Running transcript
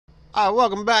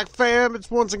Welcome back, fam. It's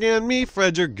once again me,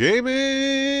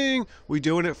 FredrickGaming. We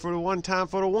doing it for the one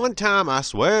time, I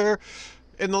swear.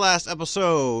 In the last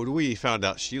episode, we found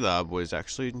out Shelob was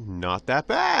actually not that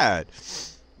bad.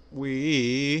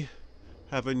 We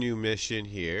have a new mission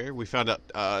here. We found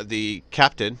out the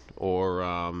captain, or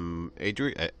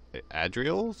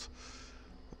Adriel's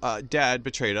dad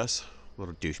betrayed us.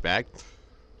 Little douchebag.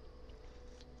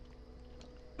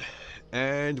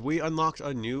 And we unlocked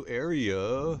a new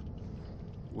area,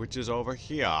 which is over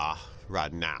here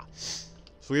right now. So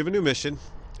we have a new mission.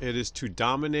 It is to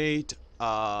dominate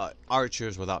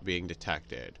archers without being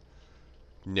detected.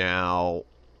 Now,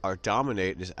 our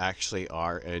dominate is actually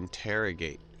our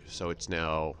interrogate. So it's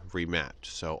now remapped.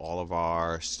 So all of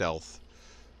our stealth,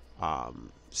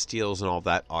 steals and all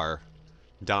that are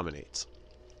dominates.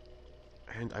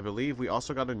 And I believe we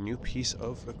also got a new piece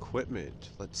of equipment.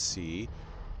 Let's see.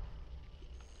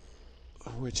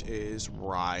 Which is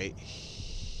right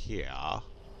here.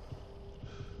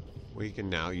 We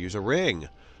can now use a ring.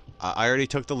 I already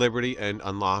took the liberty and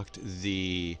unlocked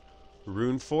the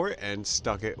rune fort and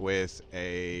stuck it with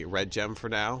a red gem for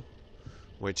now,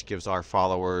 which gives our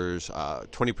followers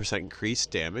 20%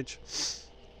 increased damage.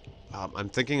 I'm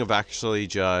thinking of actually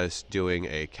just doing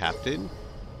a captain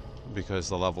because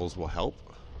the levels will help.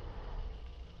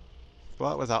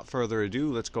 But without further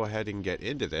ado, let's go ahead and get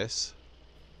into this.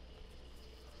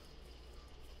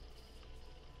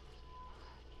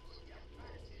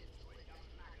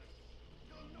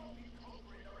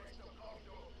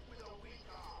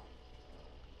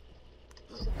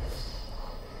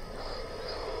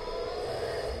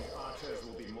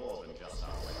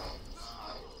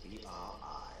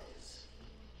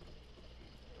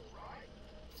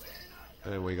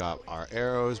 And we got our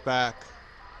arrows back.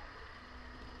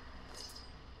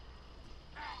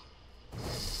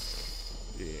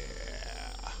 Yeah.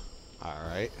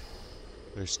 Alright.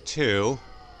 There's two.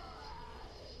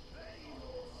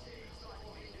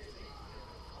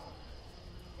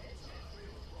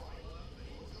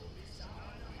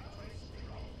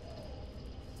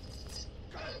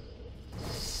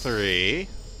 Three.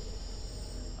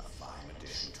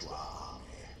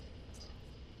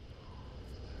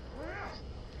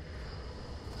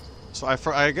 So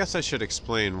I guess I should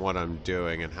explain what I'm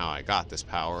doing and how I got this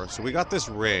power. So we got this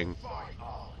ring.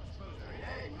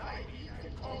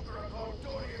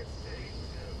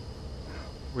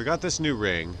 We got this new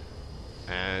ring,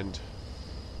 and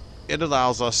it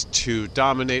allows us to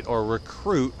dominate or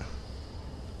recruit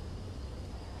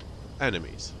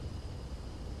enemies,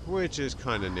 which is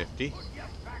kind of nifty.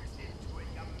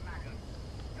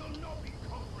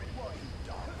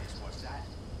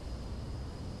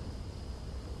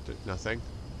 Nothing.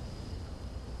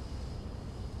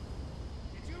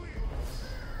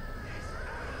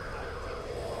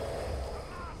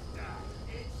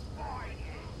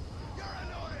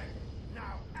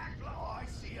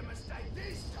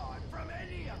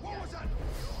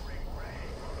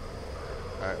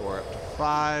 Alright, we're up to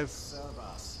 5.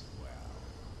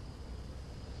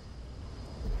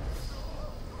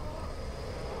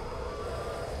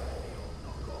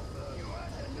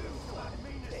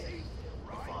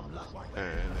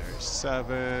 And there's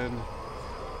 7.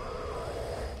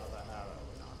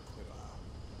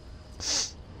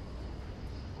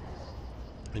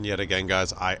 And yet again,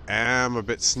 guys, I am a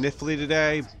bit sniffly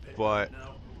today, but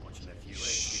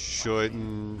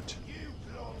shouldn't.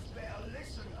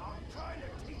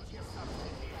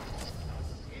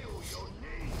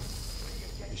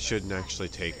 It shouldn't actually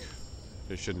take.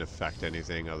 It shouldn't affect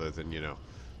anything other than, you know,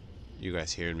 you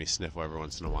guys hearing me sniffle every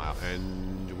once in a while.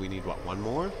 And we need, what, one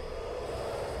more?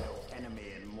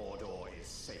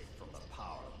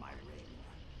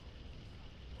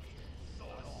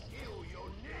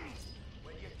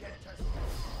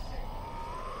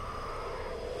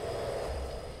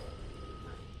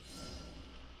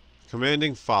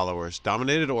 Commanding followers.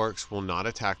 Dominated orcs will not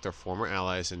attack their former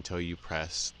allies until you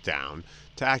press down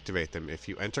to activate them. If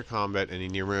you enter combat, any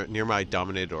nearby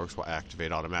dominated orcs will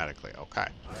activate automatically. Okay.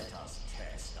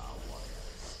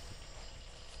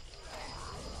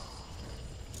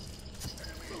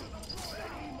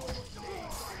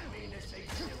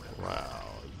 Wow,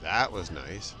 that was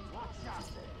nice.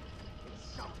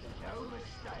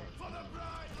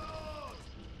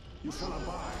 You shall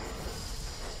abide.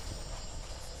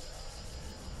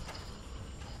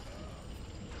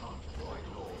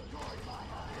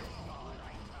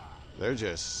 They're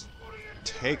just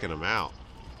taking them out.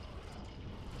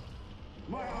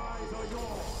 My eyes are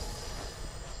yours.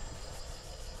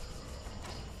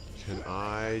 Can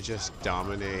I just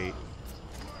dominate?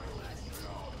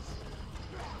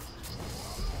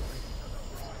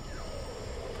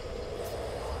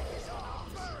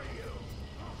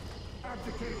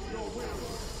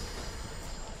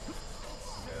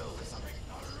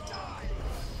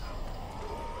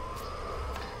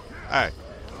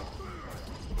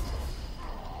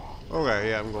 Okay,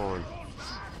 yeah, I'm going.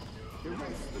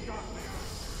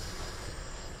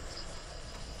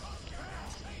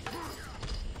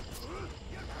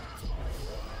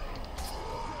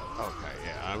 Okay,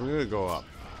 yeah, I'm gonna go up.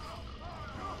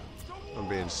 I'm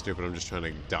being stupid, I'm just trying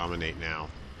to dominate now.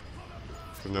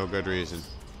 For no good reason.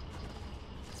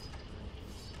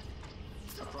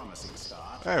 A promising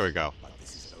start. There we go. But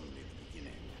this is only the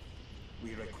beginning.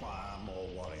 We require more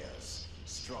warriors.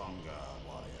 Stronger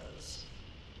warriors.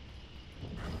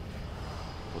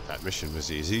 Well, that mission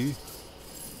was easy.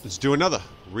 Let's do another.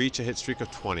 Reach a hit streak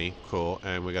of 20. Cool.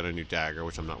 And we got a new dagger,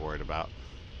 which I'm not worried about.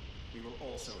 We will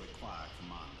also require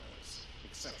commanders.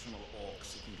 Exceptional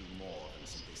orcs who can do more than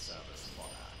simply serve as fodder.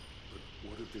 But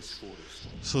what of this forest?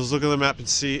 So let's look at the map and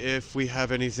see if we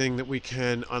have anything that we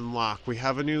can unlock. We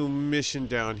have a new mission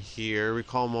down here.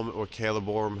 Recall a moment where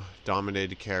Celeborn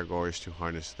dominated Caragors to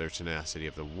harness their tenacity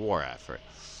of the war effort.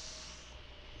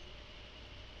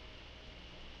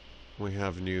 We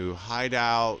have new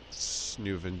hideouts,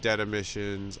 new vendetta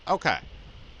missions. Okay.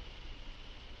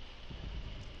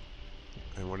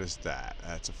 And what is that?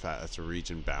 That's a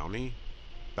region bounty?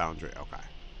 Boundary, okay.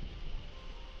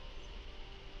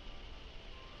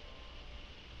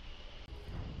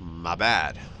 My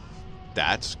bad.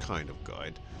 That's kind of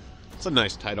good. It's a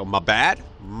nice title. My bad.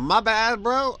 My bad,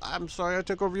 bro. I'm sorry I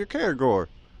took over your Caragor.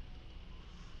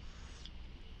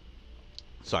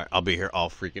 Sorry, I'll be here all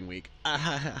freaking week. Mabad.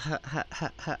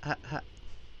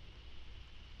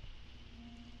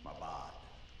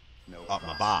 No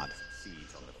Mabad.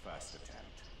 succeeds on the first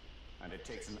attempt, and it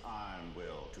takes an iron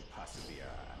will to persevere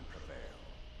and prevail.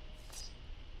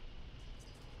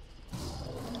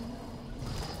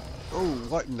 Oh,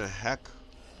 what in the heck?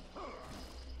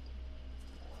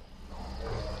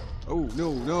 Oh,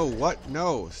 no, no, what?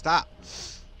 No, stop.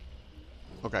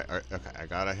 Okay, all right, okay, I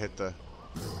gotta hit the...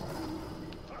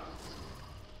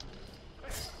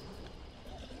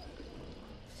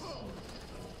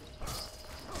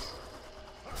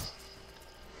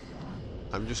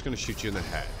 I'm just gonna shoot you in the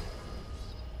head.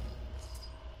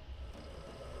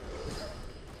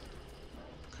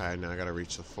 Okay, now I gotta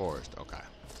reach the forest. Okay.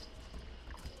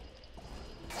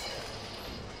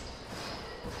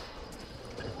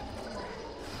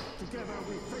 Together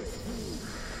we face doom.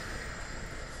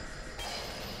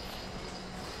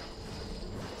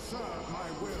 Serve my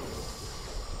will.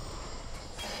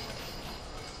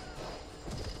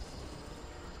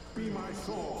 Be my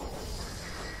sword.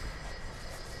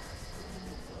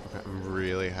 I'm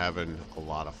really having a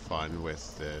lot of fun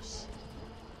with this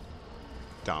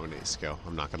dominate skill.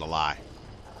 I'm not gonna lie.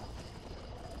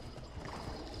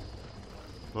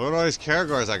 Look at all these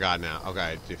Caragors I got now.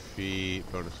 Okay, defeat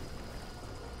bonus.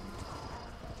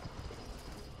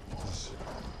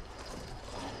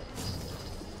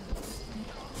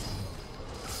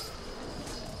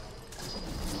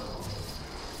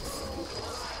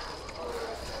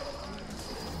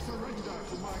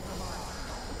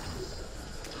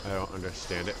 I don't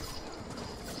understand it.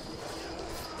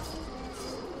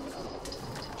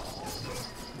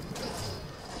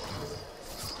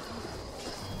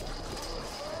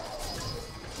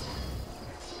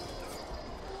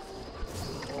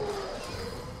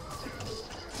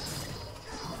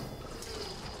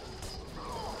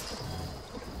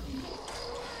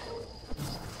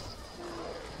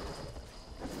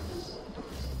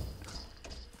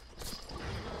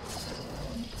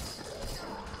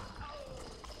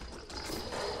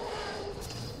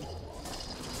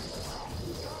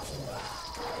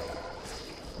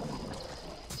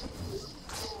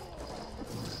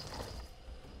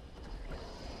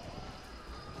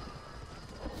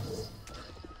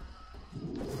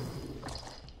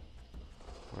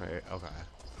 Right, okay.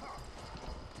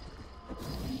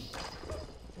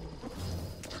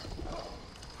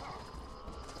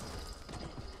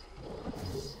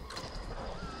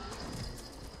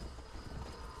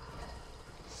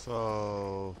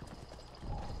 So...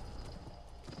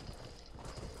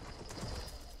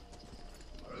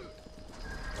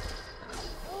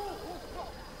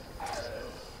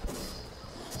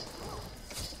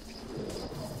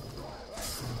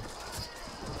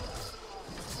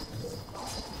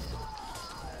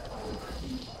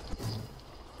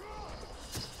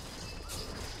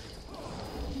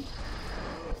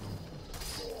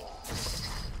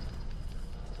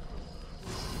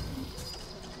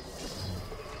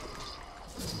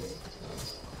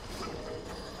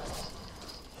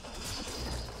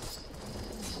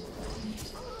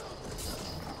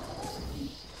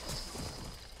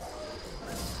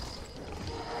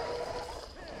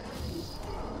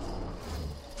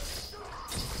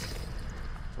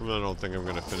 I don't think I'm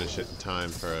going to finish it in time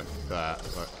for that,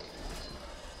 but...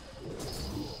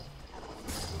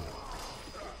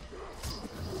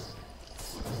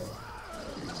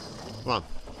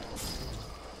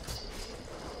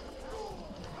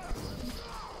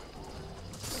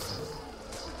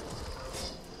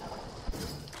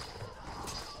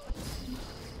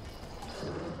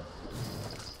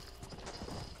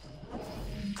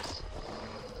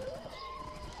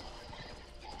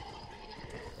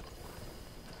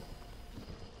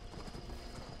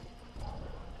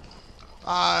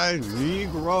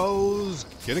 Negroes.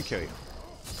 Gonna kill you.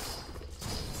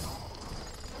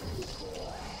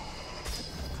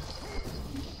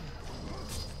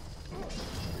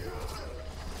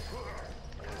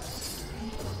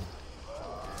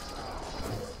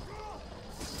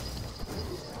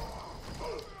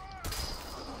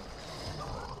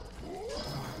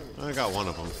 I got one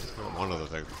of them. One of the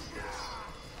things.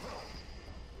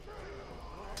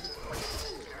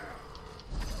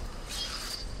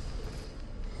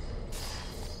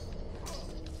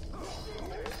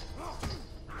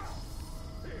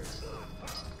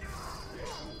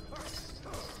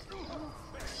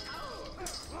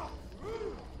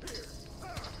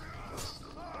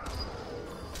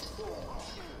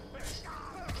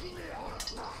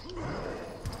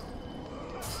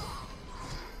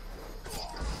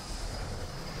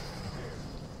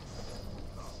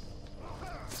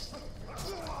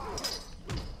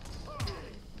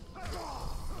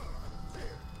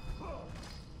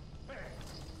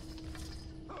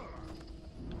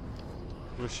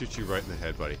 I'm gonna shoot you right in the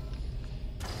head, buddy.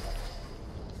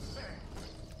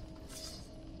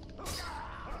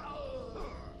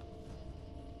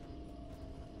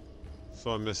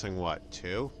 So I'm missing what,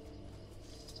 2?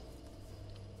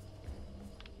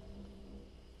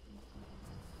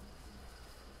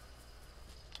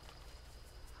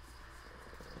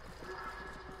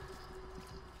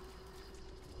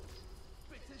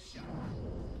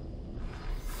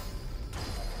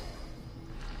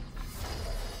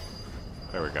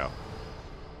 There we go.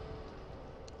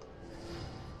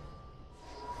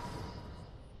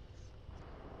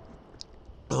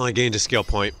 Well, I gained a skill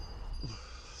point.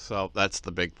 So that's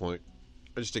the big point.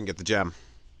 I just didn't get the gem.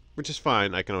 Which is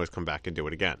fine. I can always come back and do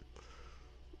it again.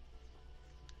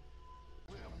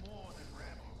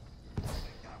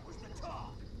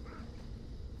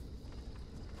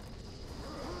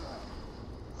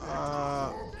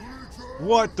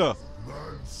 What the?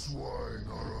 Man swine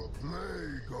are a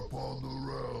plague upon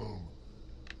the realm.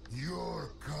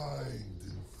 Your kind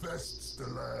infests the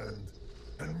land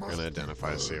and must I'm gonna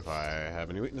identify to see if I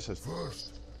have any weaknesses.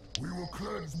 First, we will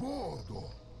cleanse Mordor.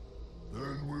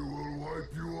 Then we will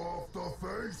wipe you off the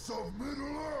face of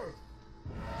Middle-earth.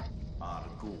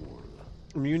 Argul.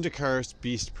 Immune to curse,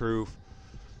 beast proof.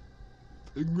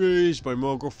 Enraged by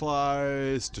mogul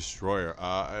flies. Destroyer.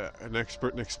 An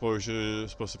expert in explosion,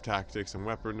 explosive tactics, and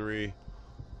weaponry.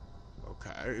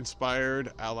 Okay.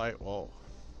 Inspired. Ally. Whoa.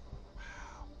 Wow.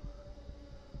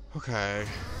 Okay.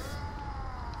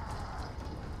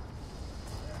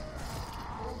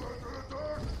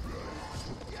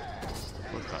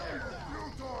 What's that?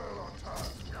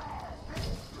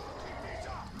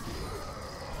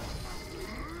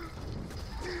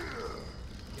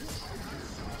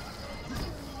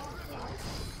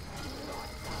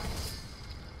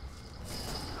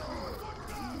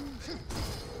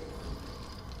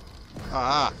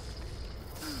 Ah.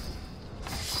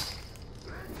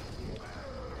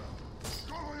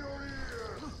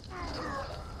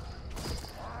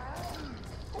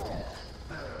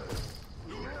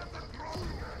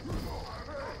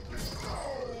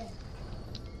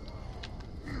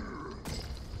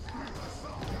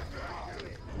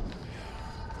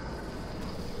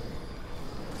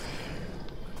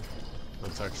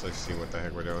 Let's actually see what the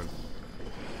heck we're doing.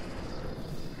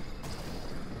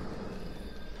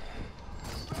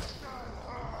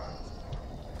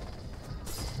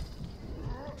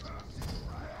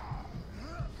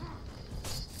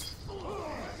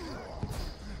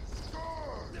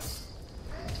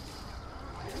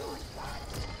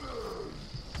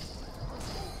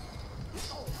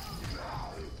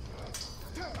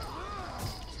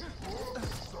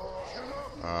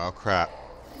 Oh, crap.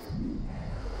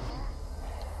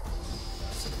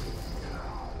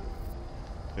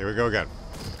 Here we go again.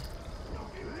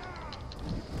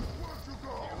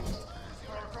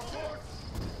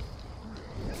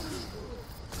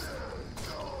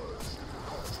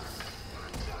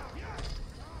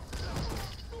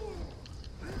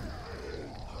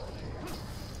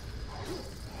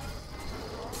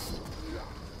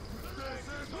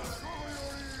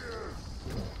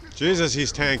 Jesus,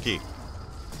 he's tanky.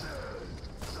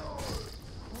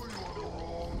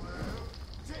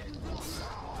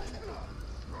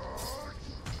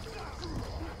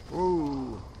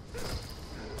 Ooh.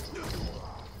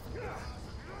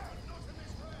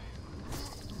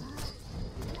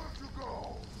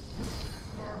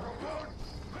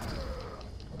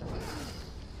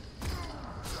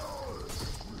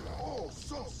 Oh,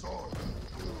 so sorry.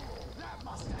 That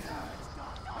must have hurt.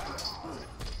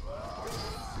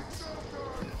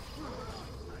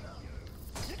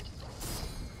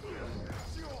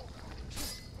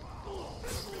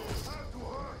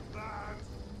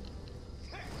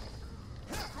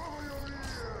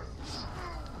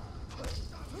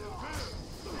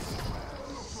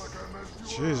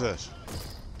 Jesus.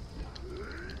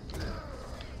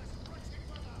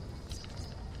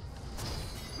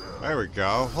 There we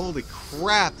go. Holy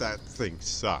crap, that thing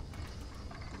sucked.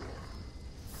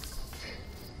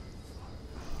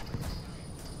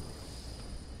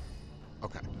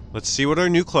 Okay, let's see what our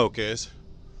new cloak is.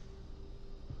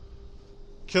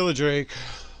 Kill a Drake.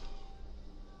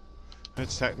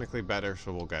 It's technically better,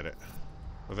 so we'll get it.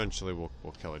 Eventually, we'll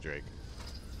kill a Drake.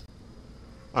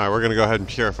 All right, we're gonna go ahead and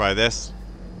purify this.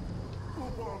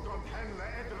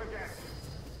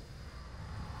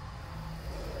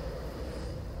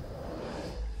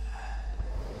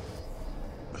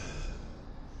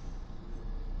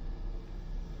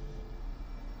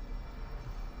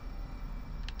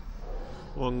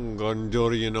 One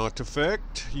Gondorian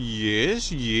artifact.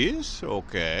 Yes, yes.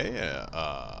 Okay.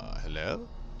 Hello?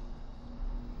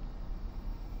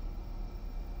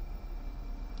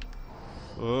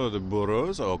 Oh, the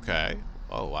burros. Okay.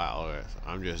 Oh, wow.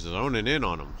 I'm just zoning in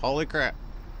on them. Holy crap.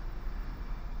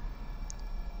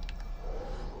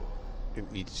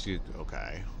 It needs to...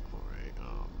 Okay. Alright.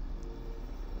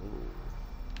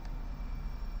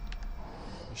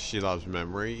 She loves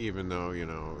memory, even though, you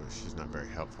know, she's not very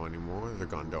helpful anymore. The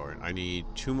Gondorian. I need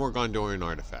 2 more Gondorian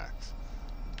artifacts.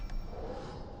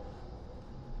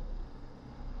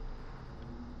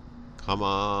 Come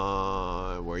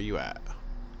on. Where are you at?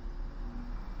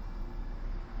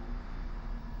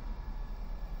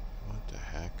 What the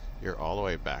heck? You're all the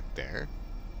way back there?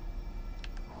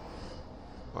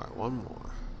 Alright, one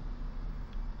more.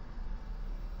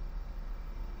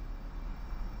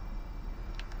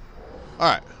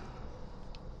 Alright.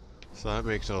 So that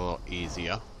makes it a little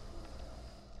easier.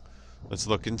 Let's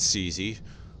look in CZ.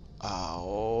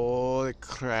 Holy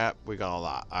crap, we got a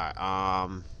lot.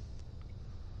 Alright,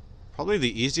 probably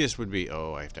the easiest would be...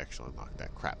 Oh, I have to actually unlock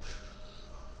that. Crap.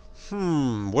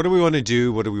 What do we want to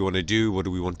do? What do we want to do? What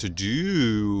do we want to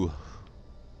do?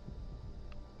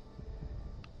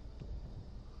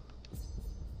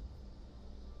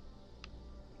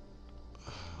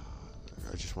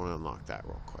 I just want to unlock that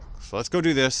real quick. So let's go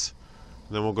do this,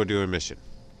 and then we'll go do a mission.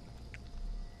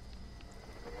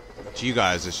 To you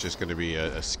guys, it's just going to be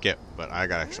a skip, but I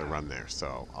got to actually run there.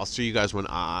 So I'll see you guys when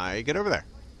I get over there.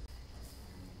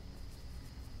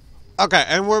 Okay,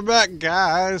 and we're back,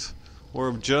 guys.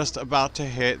 We're just about to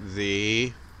hit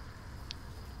the...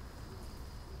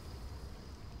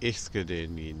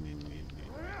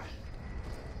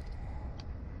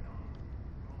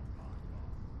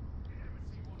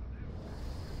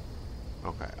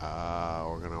 Okay,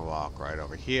 we're gonna walk right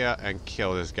over here and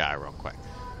kill this guy real quick.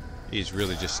 He's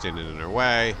really just standing in our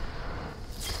way.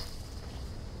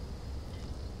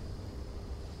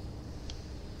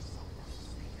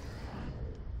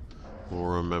 We'll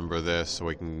remember this so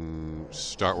we can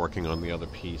start working on the other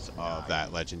piece of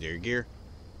that legendary gear.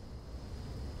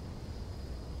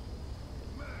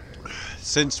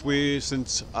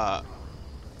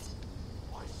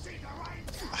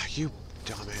 You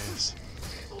dumbass.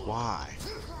 Why?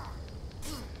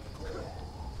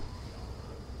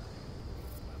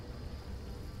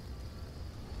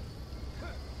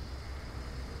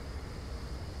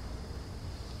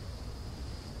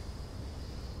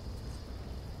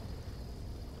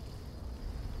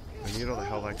 I need all the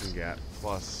help I can get,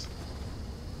 plus...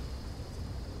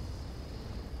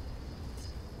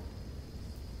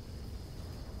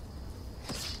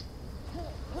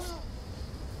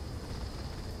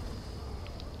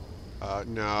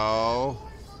 no.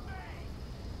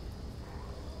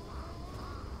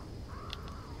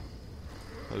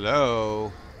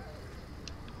 Hello?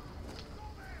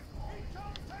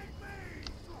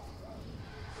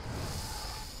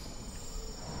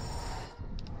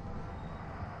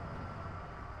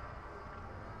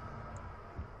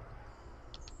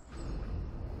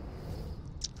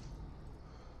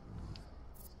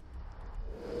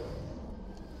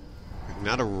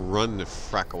 Now to run the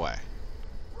frack away.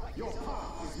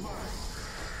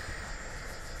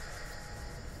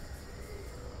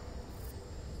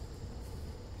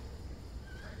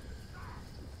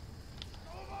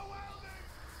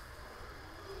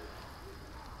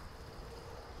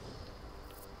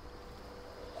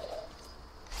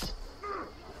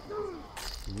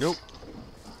 Nope.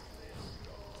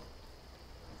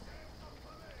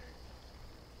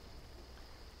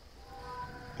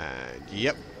 And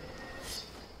yep.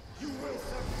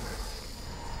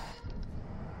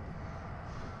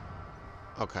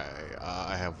 Okay,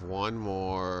 I have one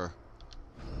more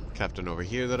captain over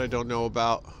here that I don't know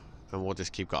about, and we'll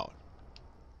just keep going.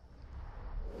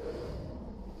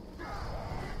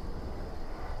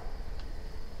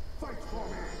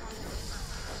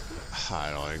 I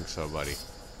don't think so, buddy.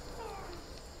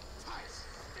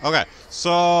 Okay,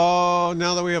 so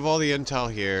now that we have all the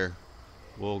intel here,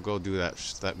 we'll go do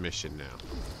that mission now.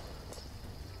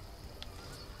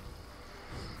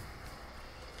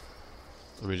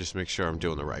 Let me just make sure I'm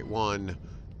doing the right one.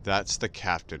 That's the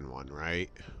captain one,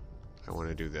 right? I want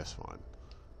to do this one.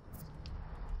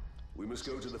 We must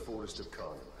go to the forest of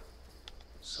Karn.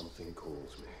 Something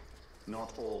calls me.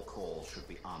 Not all calls should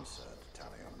be answered,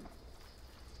 Talion.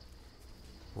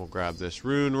 We'll grab this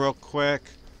rune real quick.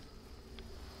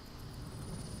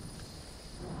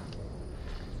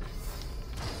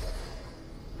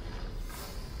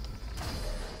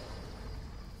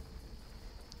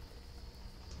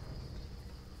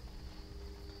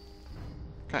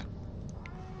 Okay.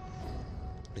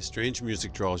 A strange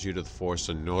music draws you to the forest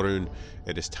of Norun.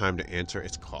 It is time to answer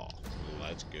its call.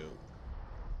 Let's go.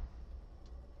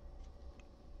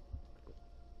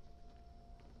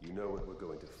 You know what we're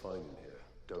going to find in here,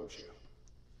 don't you?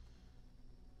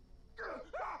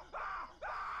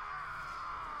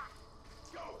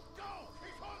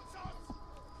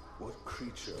 What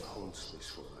creature haunts this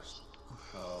forest?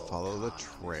 Follow the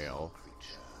trail.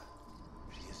 Creature.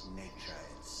 She is nature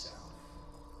itself.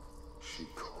 She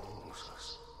calls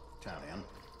us. Talion,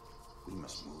 we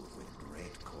must move with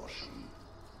great caution.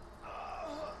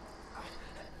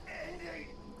 Andy!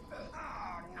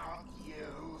 Not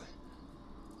you!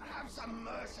 Have some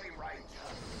mercy,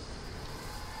 Ranger!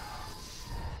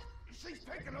 She's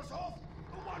picking us off,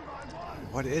 one by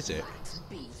one! What is it?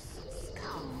 Beasts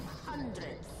come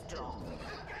hundreds strong.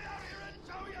 Get out here and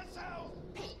show yourself!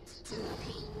 Pit to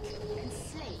peak,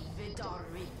 enslaved our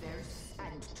rivers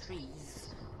and trees.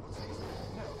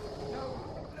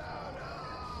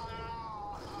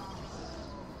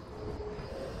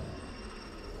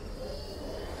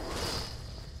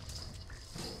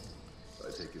 I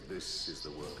take it this is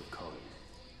the work of Karn.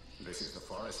 This is the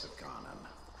forest of Karnan.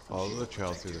 Follow She the is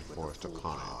trail through the protected with forest of full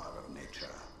Karnan. power of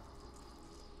nature.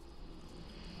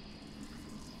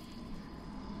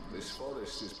 This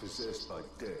forest is possessed by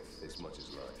death as much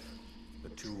as life. The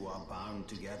two are bound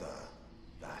together.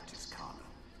 That is Karnan.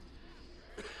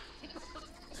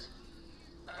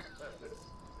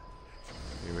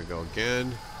 Here we go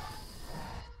again.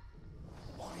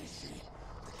 What is she?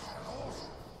 The cannibals?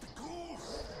 The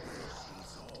ghouls?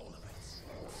 She's all of it.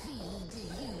 Feed,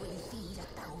 you will feed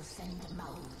 1,000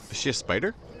 mouths. Is she a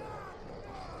spider?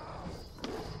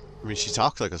 I mean, she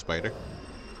talks like a spider.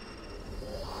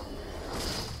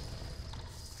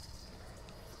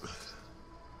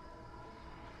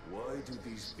 Why do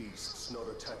these beasts not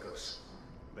attack us?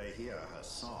 They hear her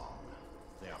song.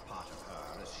 They are part of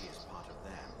her as she is part of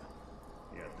them.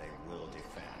 Yet they will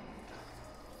defend.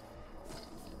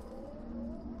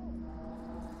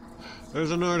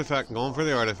 There's an artifact. Going for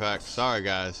the artifact. Sorry,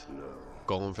 guys. No.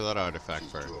 Going for that artifact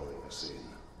She's first. drawing us in.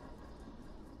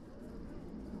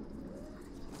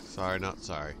 Sorry, not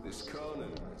sorry. This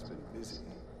Karnan has been busy.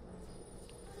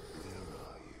 Where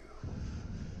are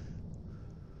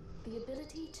you? The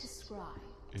ability to scry.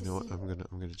 You know what? I'm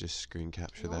gonna just screen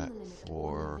capture that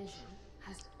for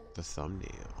the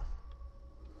thumbnail.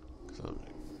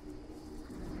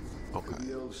 Okay. Could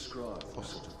the old scribe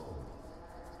suitable?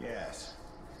 Yes,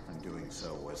 and doing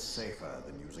so was safer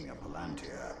than using a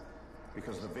palantir,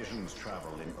 because the visions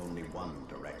travel in only one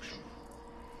direction.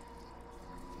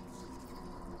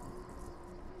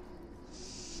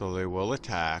 So they will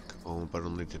attack, but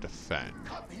only to defend.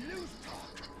 Cut me loose,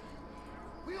 Talk.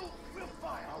 We'll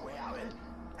fight our way out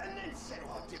and then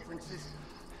settle our differences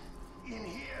in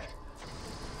here.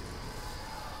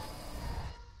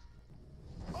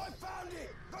 I found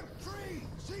it! The tree!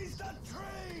 She's the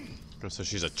tree! Oh, so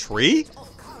she's a tree?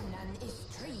 Of Karnan is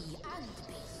tree and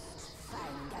beast,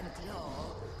 fang and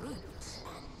claw, root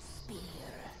and spear.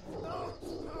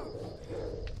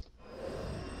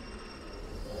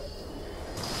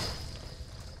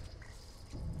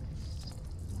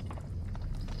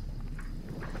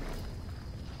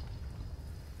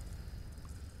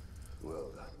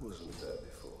 Well, that wasn't there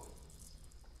before.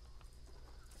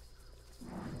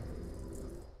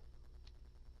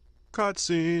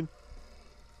 Cutscene.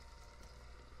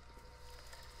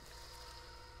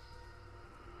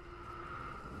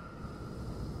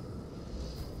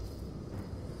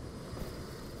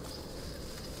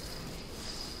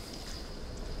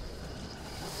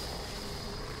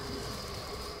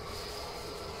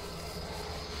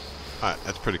 Alright,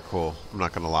 that's pretty cool. I'm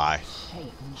not gonna lie.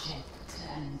 Change it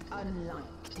and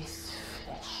unlike this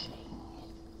fleshling.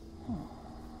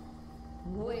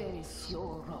 Where is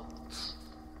your rot?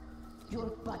 Your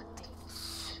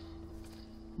buddings?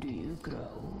 Do you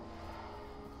grow?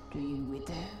 Do you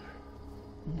wither?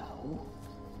 No.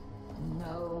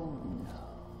 No, no.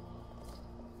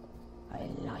 I a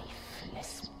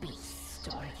lifeless beast,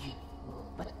 are you?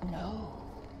 But no.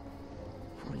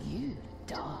 For you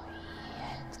die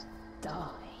and die.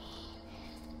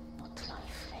 Not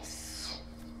lifeless,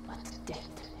 but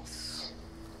deathless.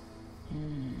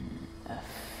 A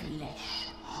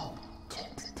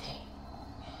flesh-haunted thing.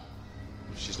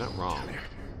 She's not wrong.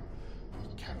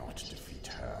 We cannot defeat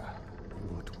her.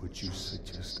 What would you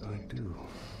suggest I do?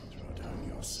 Throw down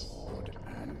your sword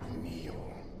and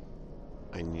kneel.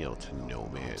 I kneel to no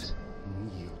man.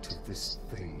 Kneel to this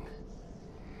thing.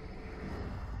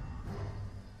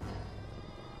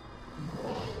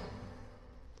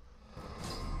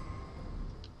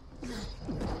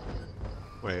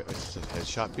 Wait, it's just a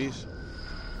headshot piece?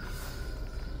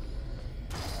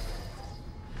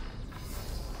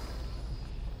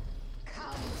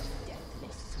 Come,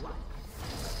 deathless one.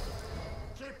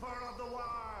 Keeper of the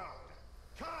Wild!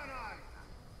 Conan!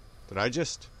 Did I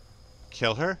just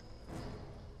kill her?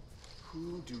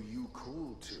 Who do you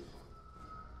call to?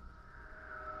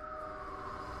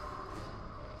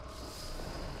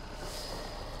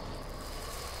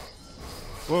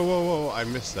 Whoa, whoa, whoa, I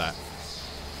missed that.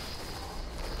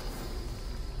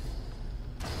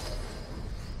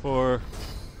 Four.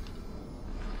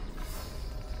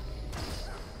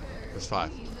 That's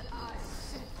 5.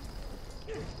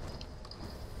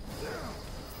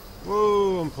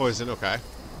 Whoa, I'm poisoned, okay.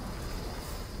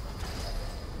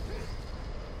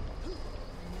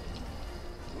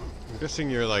 I'm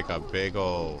guessing you're like a big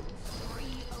ol'...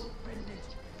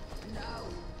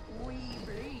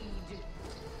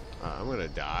 I'm gonna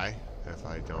die if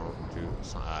I don't do...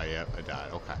 yep, I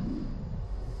died, okay.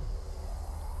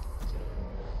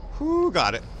 Whoo,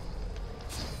 got it.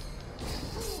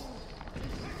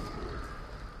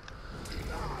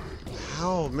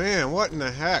 Oh man, what in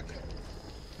the heck?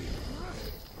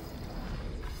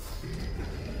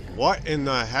 What in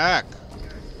the heck?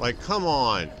 Like, come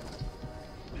on.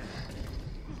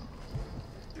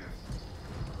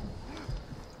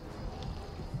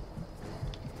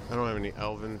 I don't have any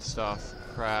elven stuff.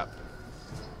 Crap.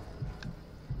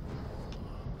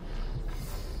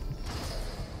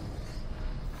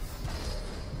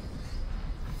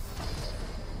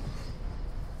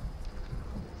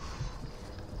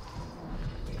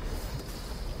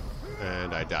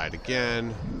 And I died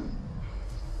again.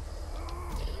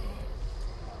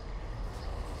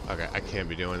 Okay, I can't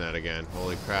be doing that again.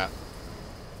 Holy crap.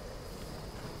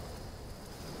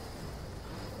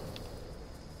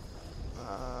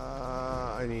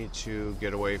 I need to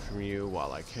get away from you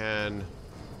while I can.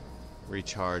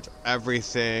 Recharge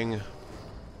everything.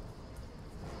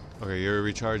 Okay, you're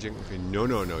recharging. Okay, no,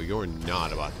 no, no. You're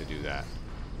not about to do that.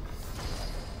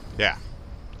 Yeah.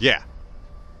 Yeah.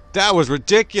 That was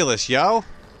ridiculous, yo!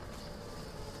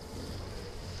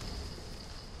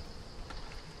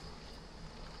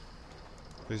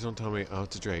 Please don't tell me. Oh,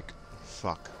 it's a Drake.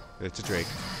 Fuck. It's a Drake.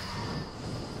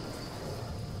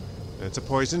 It's a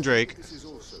poison Drake. This is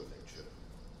also nature,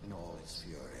 in all its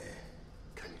fury.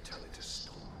 Can you tell it to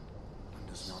stop, and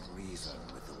does not reason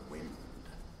with the wind?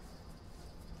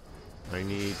 I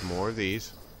need more of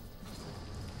these.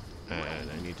 And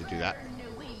I need to do that.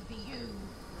 Return will be you,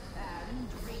 and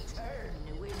return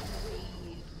will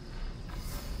we.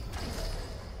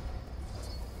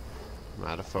 I'm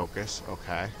out of focus.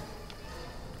 Okay.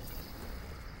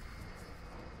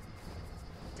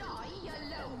 Die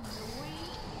alone, we.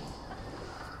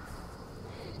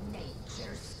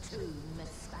 Nature's tomb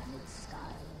spanned sky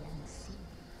and sea.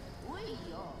 We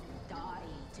all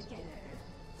die together.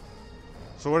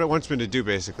 So what it wants me to do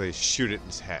basically is shoot it in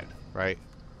its head, right?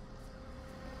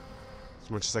 As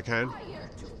much as I can. Fire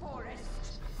to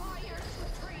forest, fire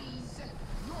to trees.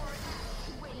 Your ash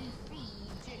will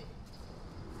feed.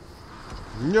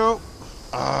 Nope.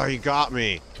 Ah, he got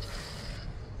me.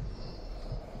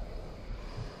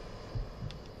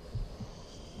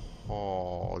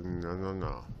 Oh, no, no,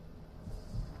 no.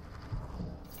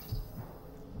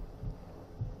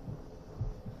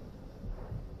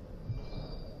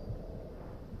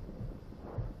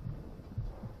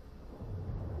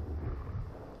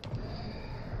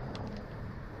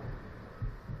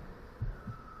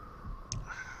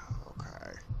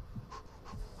 Okay.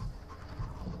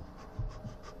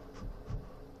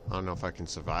 I don't know if I can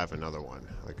survive another one.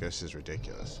 Like, this is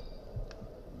ridiculous.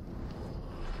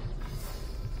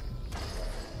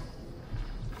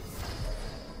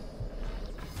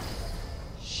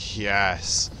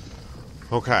 Yes.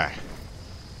 Okay.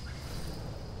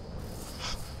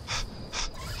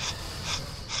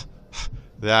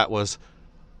 That was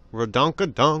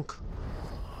redunk-a-dunk.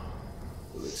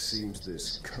 Well, it seems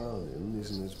this Conan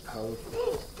isn't as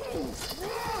powerful.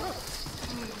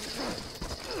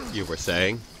 You were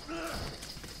saying?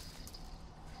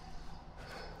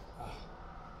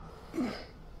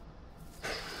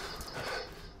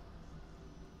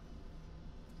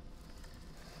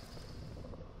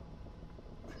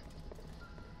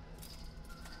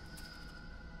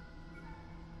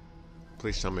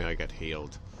 Please tell me I get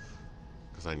healed.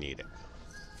 Because I need it.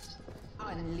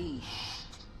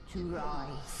 Unleashed to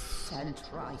rise and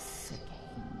rise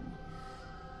again.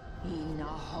 In a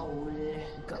hole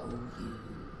go you.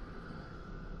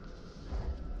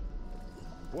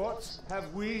 What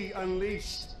have we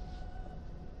unleashed?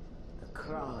 The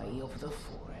cry of the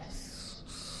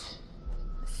forests.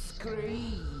 The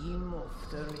scream of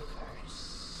the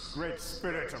rivers. Great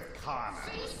spirit of Kana.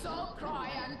 Cease all cry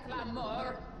and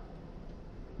clamor.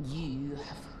 You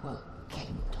have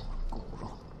woken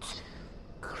Torgorot,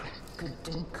 cracked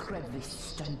and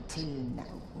creviced until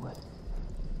now.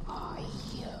 I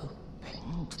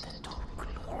opened the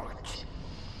Dark Lord.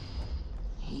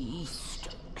 He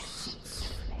stokes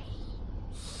its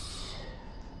flames.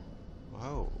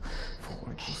 Whoa.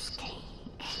 Forge his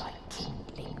cage like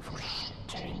kindling for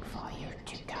shattering fire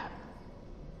to come.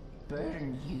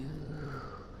 Burn you,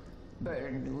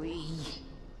 burn we.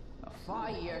 A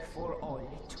fire for all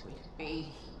it will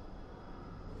be.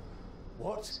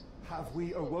 What have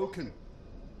we awoken?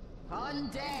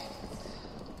 On death!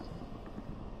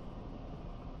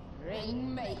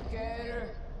 Ringmaker,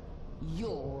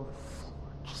 your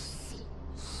forge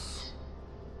sings.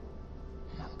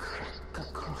 A crack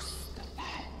across the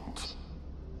land.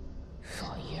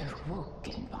 Fire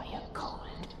woken by a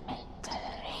cold metal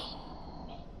ring.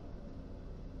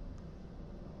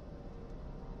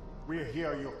 We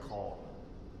hear your call.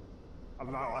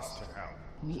 Allow us to help.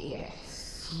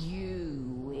 Yes, you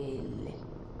will.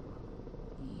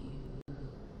 You.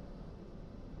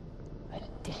 A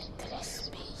deathless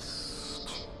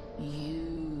beast.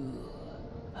 You.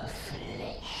 A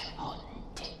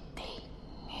flesh-haunted thing.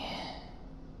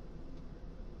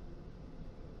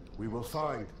 We will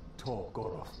find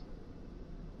Torgorot.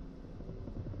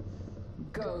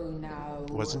 Go now.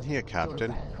 Wasn't he a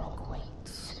captain? Your Balrog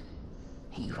waits.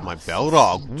 He My rises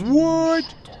Balrog. into What?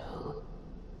 shadow.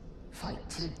 Fight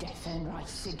till death and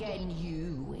rise again.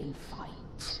 You will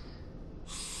fight.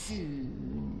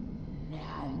 Soon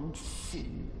and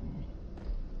soon.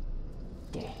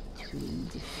 Death will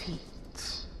defeat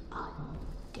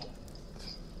undead.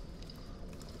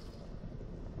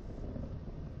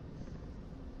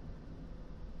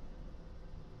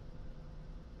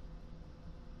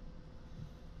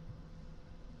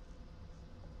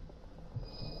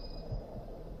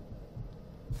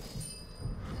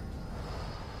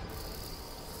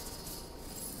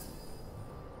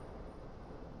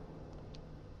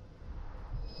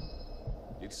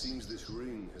 It seems this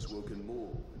ring has woken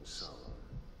more in some.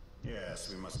 Yes,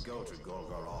 we must go to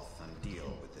Gorgoroth and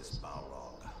deal with this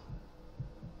Balrog.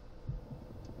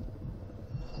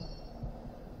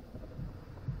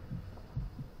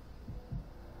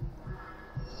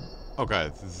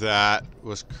 Okay, that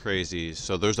was crazy.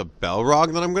 So there's a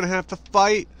Balrog that I'm gonna have to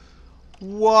fight?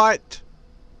 What?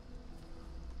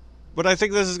 But I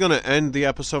think this is gonna end the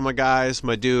episode, my guys,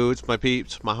 my dudes, my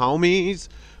peeps, my homies.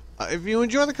 If you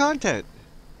enjoy the content,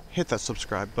 hit that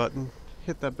subscribe button.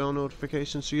 Hit that bell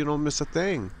notification so you don't miss a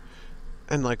thing.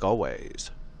 And like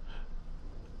always,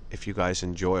 if you guys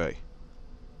enjoy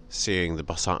seeing the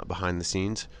behind the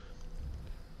scenes,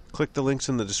 click the links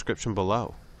in the description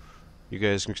below. You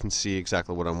guys can see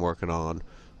exactly what I'm working on,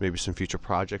 maybe some future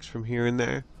projects from here and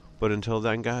there. But until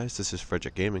then, guys, this is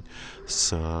FredrickGaming,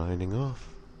 signing off.